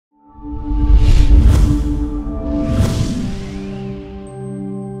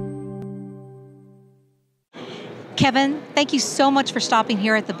Kevin, thank you so much for stopping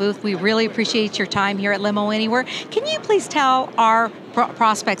here at the booth. We really appreciate your time here at Limo Anywhere. Can you please tell our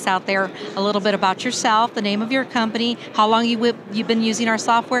prospects out there a little bit about yourself, the name of your company, how long you've been using our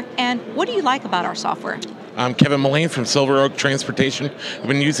software, and what do you like about our software? I'm Kevin Mullane from Silver Oak Transportation. I've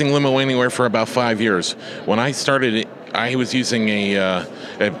been using Limo Anywhere for about 5 years. When I started, I was using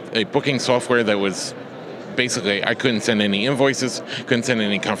a booking software that was basically, I couldn't send any invoices, couldn't send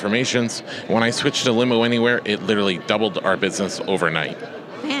any confirmations. When I switched to Limo Anywhere, it literally doubled our business overnight.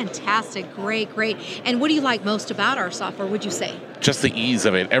 Fantastic, great, great. And what do you like most about our software, would you say? Just the ease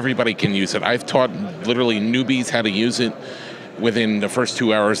of it. Everybody can use it. I've taught literally newbies how to use it within the first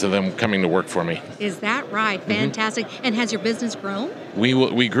 2 hours of them coming to work for me. Is that right? Fantastic. And has your business grown?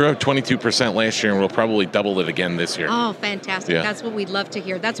 We grew up 22% last year, and we'll probably double it again this year. Oh, fantastic. Yeah. That's what we'd love to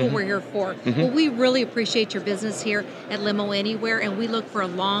hear. That's what we're here for. Well, we really appreciate your business here at Limo Anywhere, and we look for a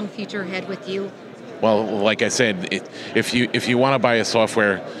long future ahead with you. Well, like I said, if you want to buy a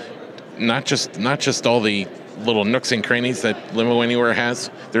software, not just all the little nooks and crannies that Limo Anywhere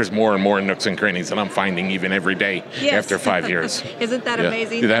has, there's more and more nooks and crannies that I'm finding even every day after 5 years. Isn't that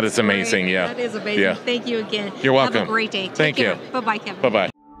amazing? That is amazing, yeah. That is amazing. Yeah. Thank you again. You're welcome. Have a great day. Thank you. Bye-bye, Kevin. Bye-bye.